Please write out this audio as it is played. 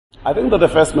I think that the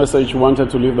first message we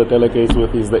wanted to leave the delegates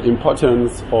with is the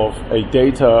importance of a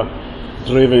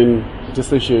data-driven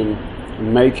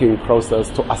decision-making process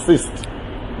to assist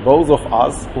those of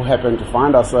us who happen to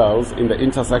find ourselves in the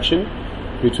intersection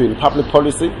between public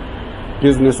policy,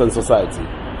 business and society.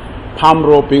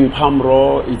 PAMRO, being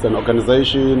PAMRO, is an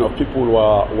organization of people who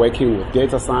are working with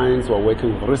data science, who are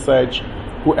working with research,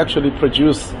 who actually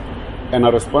produce and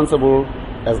are responsible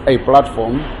as a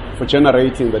platform for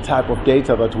generating the type of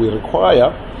data that we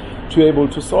require to be able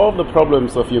to solve the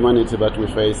problems of humanity that we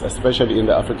face, especially in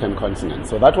the African continent.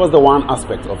 So that was the one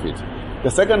aspect of it. The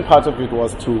second part of it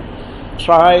was to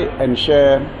try and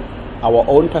share our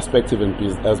own perspective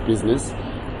as business,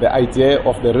 the idea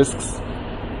of the risks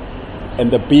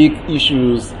and the big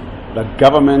issues that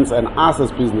governments and us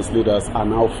as business leaders are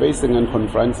now facing and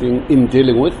confronting in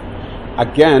dealing with.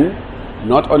 Again,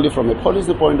 not only from a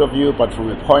policy point of view, but from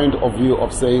a point of view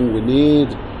of saying we need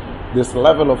this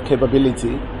level of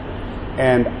capability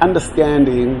and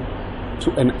understanding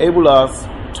to enable us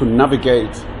to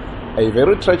navigate a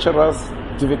very treacherous,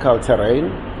 difficult terrain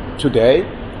today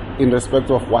in respect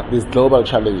of what these global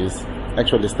challenges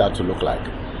actually start to look like.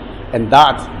 And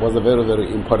that was a very,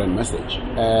 very important message.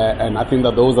 And I think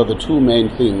that those are the two main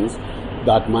things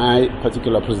that my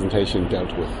particular presentation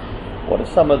dealt with. What are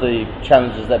some of the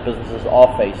challenges that businesses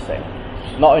are facing,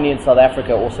 not only in South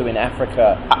Africa, also in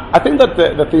Africa? I think that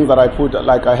the things that I put,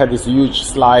 like I had this huge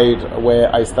slide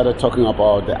where I started talking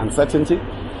about the uncertainty,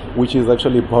 which is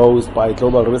actually posed by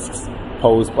global risks,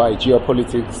 posed by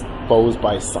geopolitics, posed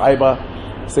by cyber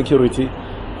security,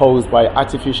 posed by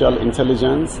artificial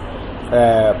intelligence,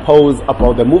 posed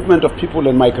about the movement of people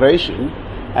and migration,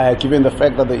 given the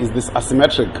fact that there is this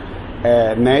asymmetric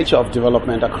nature of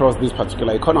development across this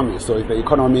particular economy. So if the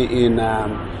economy in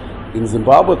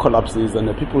Zimbabwe collapses and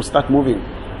the people start moving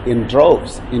in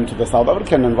droves into the South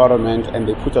African environment, and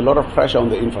they put a lot of pressure on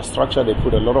the infrastructure, they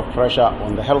put a lot of pressure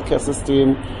on the healthcare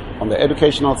system, on the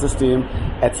educational system,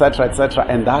 etc., etc.,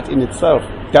 and that in itself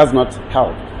does not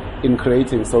help in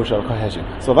creating social cohesion.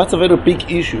 So that's a very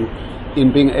big issue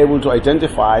in being able to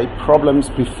identify problems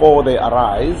before they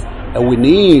arise, and we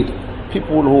need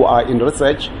people who are in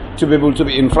research to be able to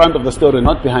be in front of the story,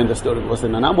 not behind the story, because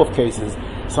in a number of cases,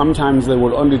 sometimes they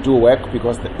will only do work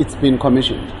because it's been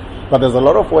commissioned. But there's a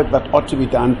lot of work that ought to be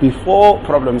done before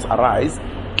problems arise.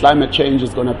 Climate change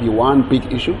is going to be one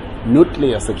big issue.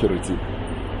 Nuclear security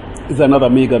is another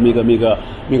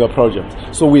mega project.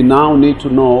 So we now need to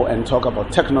know and talk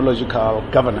about technological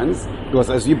governance, because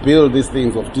as you build these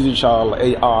things of digital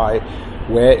AI,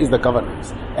 where is the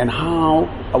governance? And how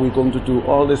are we going to do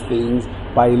all these things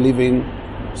by leaving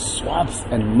swaths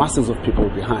and masses of people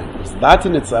behind? Because that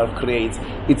in itself creates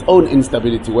its own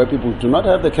instability, where people do not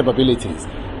have the capabilities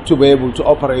to be able to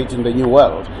operate in the new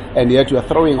world, and yet you are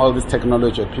throwing all this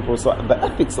technology at people. So the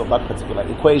ethics of that particular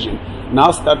equation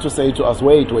now start to say to us,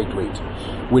 wait.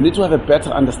 We need to have a better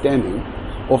understanding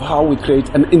of how we create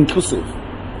an inclusive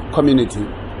community,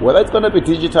 whether it's going to be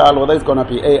digital, whether it's going to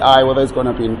be AI, whether it's going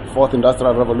to be in fourth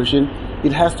industrial revolution.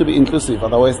 It has to be inclusive,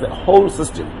 otherwise the whole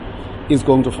system is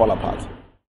going to fall apart.